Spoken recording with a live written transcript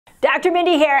Dr.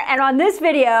 Mindy here, and on this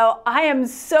video, I am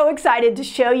so excited to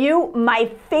show you my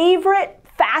favorite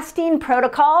fasting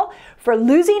protocol for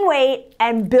losing weight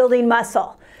and building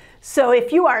muscle. So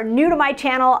if you are new to my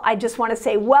channel, I just want to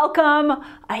say welcome.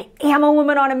 I am a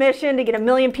woman on a mission to get 1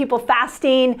 million people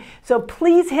fasting. So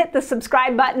please hit the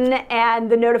subscribe button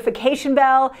and the notification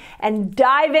bell and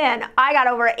dive in. I got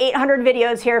over 800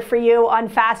 videos here for you on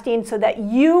fasting so that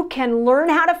you can learn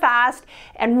how to fast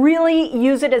and really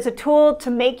use it as a tool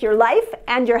to make your life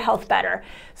and your health better.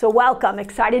 So welcome,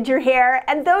 excited you're here.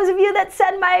 And those of you that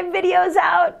send my videos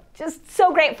out, just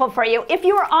so grateful for you. If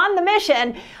you are on the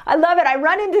mission, I love it. I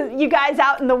run into you guys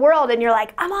out in the world and you're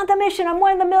like, I'm on the mission, I'm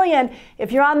one of the million.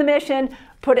 If you're on the mission,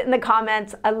 put it in the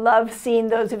comments. I love seeing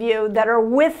those of you that are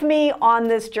with me on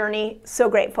this journey. So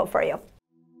grateful for you.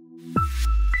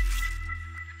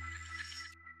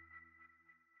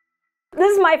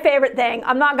 This is my favorite thing.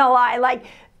 I'm not gonna lie. Like,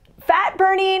 fat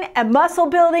burning and muscle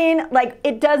building,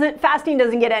 fasting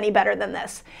doesn't get any better than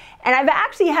this. And I've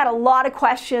actually had a lot of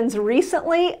questions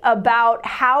recently about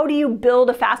how do you build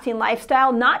a fasting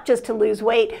lifestyle, not just to lose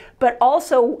weight, but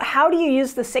also how do you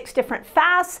use the 6 different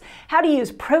fasts, how do you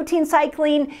use protein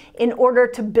cycling in order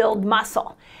to build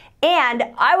muscle. And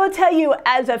I will tell you,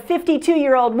 as a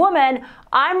 52-year-old woman,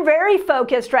 I'm very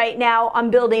focused right now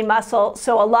on building muscle.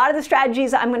 So a lot of the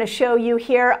strategies I'm going to show you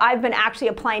here, I've been actually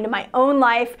applying to my own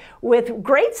life with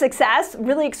great success,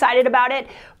 really excited about it.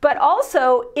 But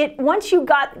also, once you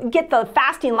get the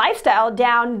fasting lifestyle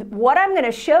down, what I'm going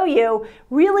to show you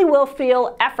really will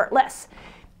feel effortless.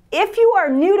 If you are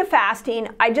new to fasting,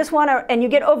 I just want to, and you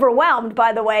get overwhelmed,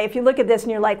 by the way, if you look at this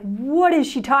and you're like, what is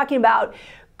she talking about?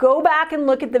 Go back and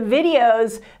look at the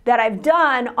videos that I've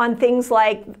done on things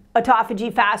like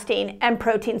autophagy fasting and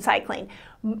protein cycling.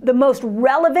 The most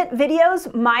relevant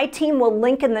videos, my team will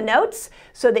link in the notes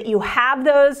so that you have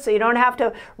those, so you don't have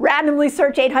to randomly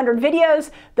search 800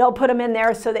 videos. They'll put them in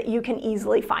there so that you can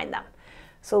easily find them.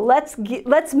 So let's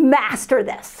master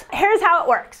this. Here's how it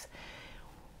works.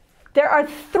 There are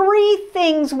 3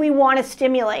 things we want to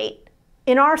stimulate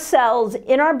in our cells,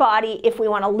 in our body, if we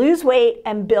want to lose weight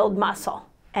and build muscle.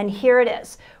 And here it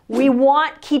is. We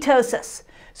want ketosis.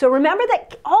 So remember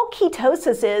that all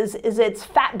ketosis is it's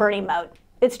fat burning mode.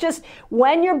 It's just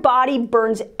when your body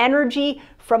burns energy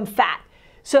from fat.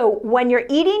 So when you're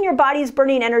eating, your body's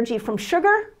burning energy from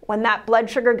sugar. When that blood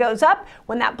sugar goes up,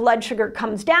 when that blood sugar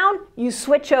comes down, you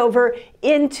switch over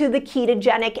into the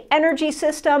ketogenic energy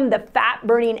system, the fat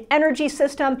burning energy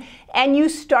system, and you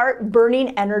start burning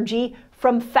energy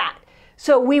from fat.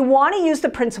 So we want to use the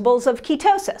principles of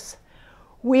ketosis.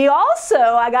 We also,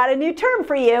 I got a new term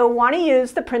for you, want to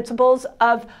use the principles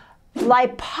of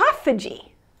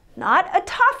lipophagy. Not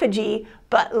autophagy,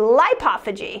 but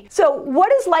lipophagy. So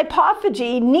what does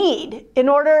lipophagy need in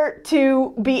order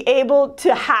to be able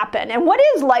to happen? And what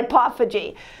is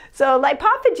lipophagy? So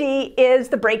lipophagy is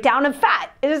the breakdown of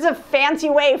fat. It is a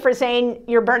fancy way for saying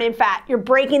you're burning fat. You're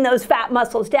breaking those fat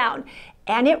muscles down.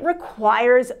 And it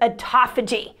requires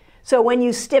autophagy. So when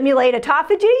you stimulate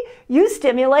autophagy, you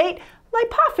stimulate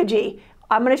lipophagy.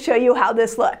 I'm going to show you how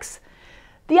this looks.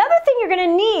 The other thing you're going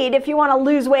to need if you want to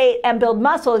lose weight and build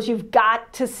muscle is you've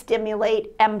got to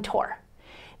stimulate mTOR.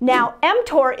 Now,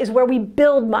 mTOR is where we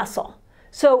build muscle.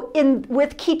 So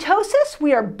with ketosis,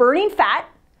 we are burning fat.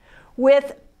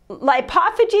 With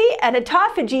lipophagy and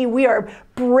autophagy, we are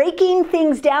breaking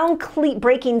things down,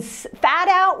 breaking fat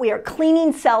out. We are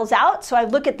cleaning cells out. So I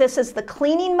look at this as the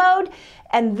cleaning mode.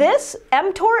 And this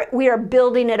mTOR, we are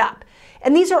building it up.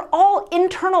 And these are all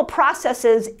internal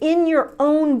processes in your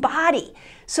own body.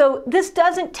 So this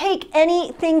doesn't take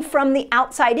anything from the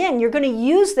outside in. You're going to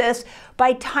use this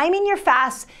by timing your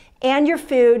fasts and your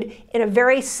food in a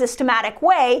very systematic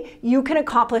way. You can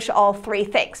accomplish all 3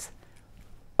 things.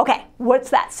 Okay,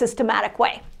 what's that systematic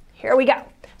way? Here we go.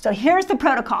 So here's the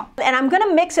protocol. And I'm going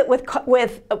to mix it with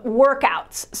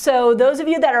workouts. So those of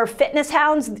you that are fitness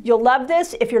hounds, you'll love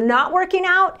this. If you're not working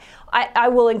out, I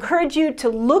will encourage you to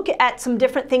look at some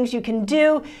different things you can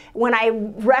do when I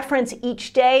reference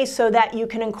each day so that you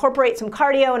can incorporate some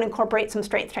cardio and incorporate some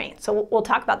strength training. So we'll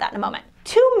talk about that in a moment.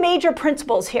 2 major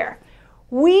principles here.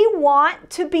 We want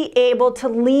to be able to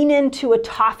lean into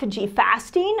autophagy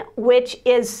fasting, which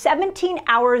is 17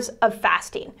 hours of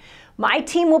fasting. My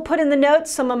team will put in the notes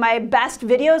some of my best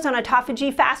videos on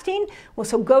autophagy fasting. Well,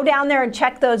 so go down there and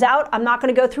check those out. I'm not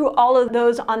going to go through all of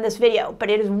those on this video,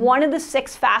 but it is one of the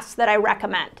 6 fasts that I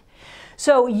recommend.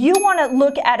 So you want to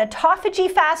look at autophagy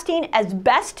fasting as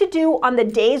best to do on the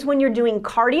days when you're doing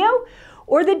cardio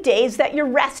or the days that you're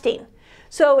resting.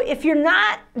 So if you're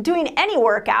not doing any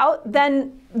workout,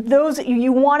 then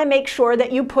you want to make sure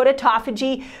that you put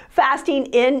autophagy fasting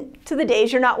into the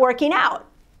days you're not working out.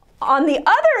 On the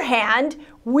other hand,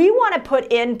 we want to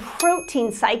put in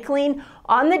protein cycling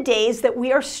on the days that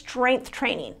we are strength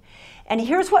training. And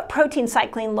here's what protein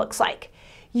cycling looks like.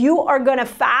 You are going to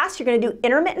fast, you're going to do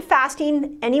intermittent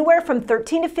fasting anywhere from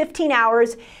 13 to 15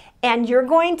 hours, and you're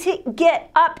going to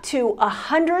get up to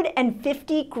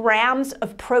 150 grams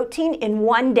of protein in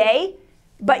one day,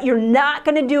 but you're not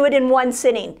going to do it in one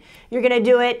sitting. You're going to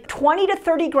do it 20 to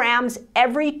 30 grams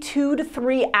every 2 to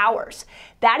 3 hours.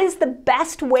 That is the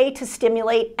best way to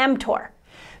stimulate mTOR.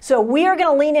 So we are going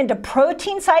to lean into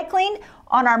protein cycling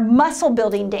on our muscle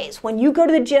building days, when you go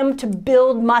to the gym to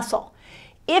build muscle.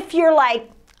 If you're like,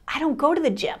 I don't go to the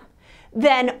gym,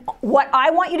 then what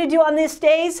I want you to do on these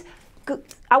days,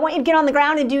 I want you to get on the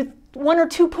ground and do 1 or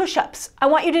 2 push-ups. I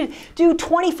want you to do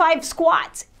 25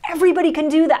 squats. Everybody can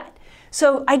do that.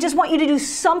 So I just want you to do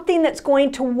something that's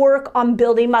going to work on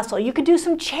building muscle. You could do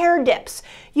some chair dips.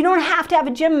 You don't have to have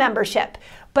a gym membership,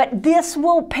 but this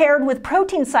will, paired with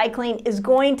protein cycling, is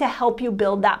going to help you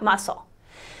build that muscle.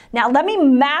 Now let me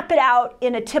map it out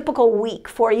in a typical week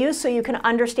for you so you can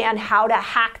understand how to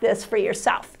hack this for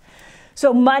yourself.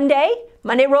 So Monday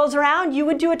rolls around, you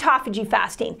would do autophagy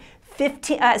fasting.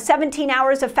 17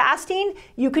 hours of fasting.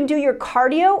 You can do your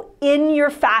cardio in your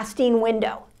fasting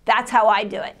window. That's how I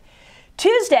do it.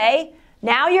 Tuesday,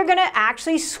 now you're going to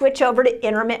actually switch over to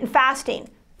intermittent fasting.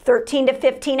 13 to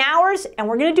 15 hours, and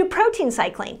we're going to do protein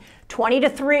cycling. 20 to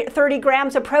 30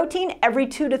 grams of protein every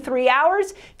 2 to 3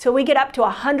 hours till we get up to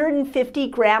 150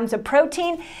 grams of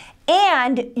protein,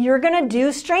 and you're going to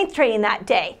do strength training that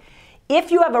day. If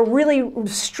you have a really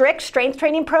strict strength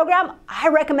training program, I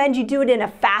recommend you do it in a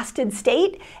fasted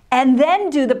state and then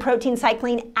do the protein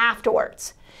cycling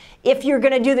afterwards. If you're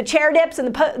going to do the chair dips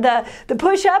and the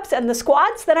push-ups and the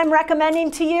squats that I'm recommending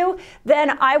to you,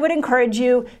 then I would encourage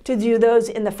you to do those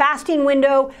in the fasting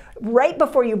window right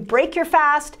before you break your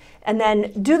fast, and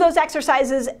then do those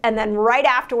exercises, and then right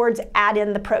afterwards add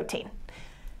in the protein.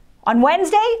 On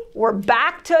Wednesday, we're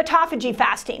back to autophagy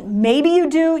fasting. Maybe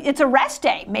it's a rest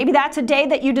day. Maybe that's a day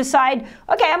that you decide,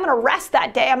 okay, I'm going to rest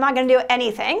that day. I'm not going to do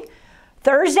anything.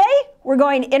 Thursday, we're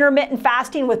going intermittent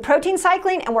fasting with protein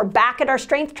cycling, and we're back at our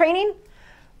strength training.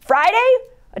 Friday,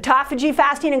 autophagy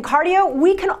fasting and cardio.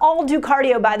 We can all do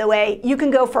cardio, by the way. You can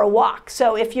go for a walk.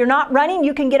 So if you're not running,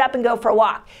 you can get up and go for a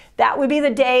walk. That would be the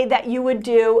day that you would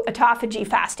do autophagy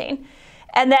fasting.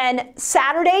 And then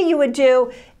Saturday, you would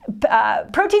do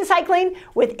protein cycling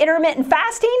with intermittent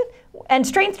fasting and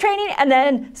strength training. And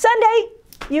then Sunday,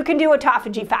 you can do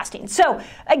autophagy fasting. So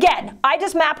again, I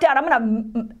just mapped out, I'm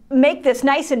going to make this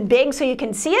nice and big so you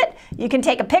can see it. You can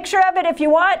take a picture of it if you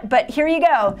want, but here you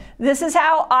go. This is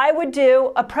how I would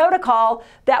do a protocol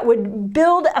that would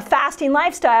build a fasting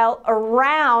lifestyle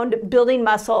around building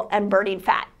muscle and burning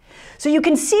fat. So you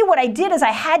can see what I did is I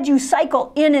had you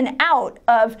cycle in and out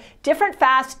of different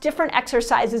fasts, different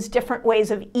exercises, different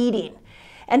ways of eating.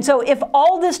 And so if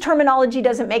all this terminology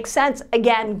doesn't make sense,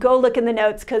 again, go look in the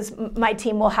notes because my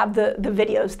team will have the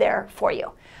videos there for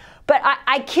you. But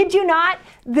I kid you not,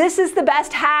 this is the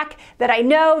best hack that I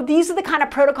know. These are the kind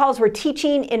of protocols we're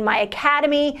teaching in my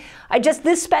academy.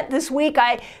 This week,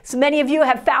 so many of you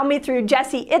have found me through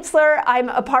Jesse Itzler. I'm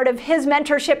a part of his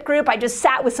mentorship group. I just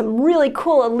sat with some really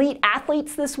cool elite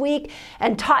athletes this week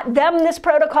and taught them this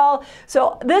protocol.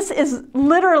 So this is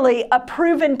literally a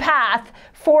proven path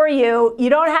for you. You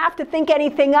don't have to think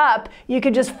anything up. You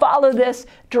could just follow this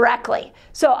directly.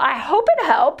 So I hope it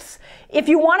helps. If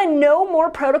you want to know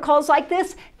more protocols like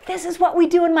this, this is what we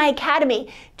do in my academy.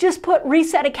 Just put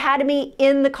Reset Academy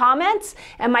in the comments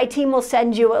and my team will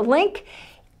send you a link.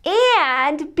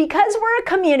 And because we're a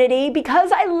community,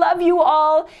 because I love you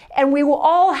all and we will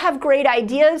all have great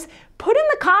ideas, put in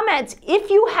the comments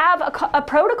if you have a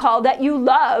protocol that you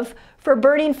love for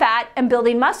burning fat and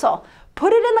building muscle.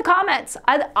 Put it in the comments.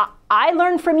 I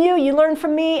learned from you, you learned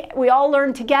from me, we all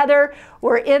learn together.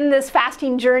 We're in this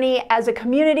fasting journey as a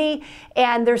community,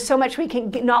 and there's so much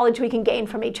knowledge we can gain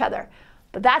from each other.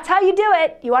 But that's how you do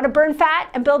it. You want to burn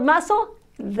fat and build muscle?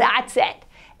 That's it.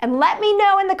 And let me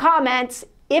know in the comments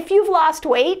if you've lost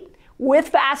weight with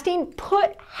fasting,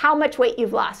 put how much weight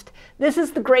you've lost. This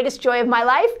is the greatest joy of my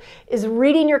life, is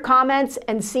reading your comments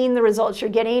and seeing the results you're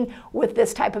getting with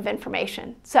this type of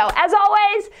information. So as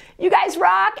always, you guys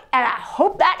rock, and I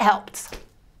hope that helps.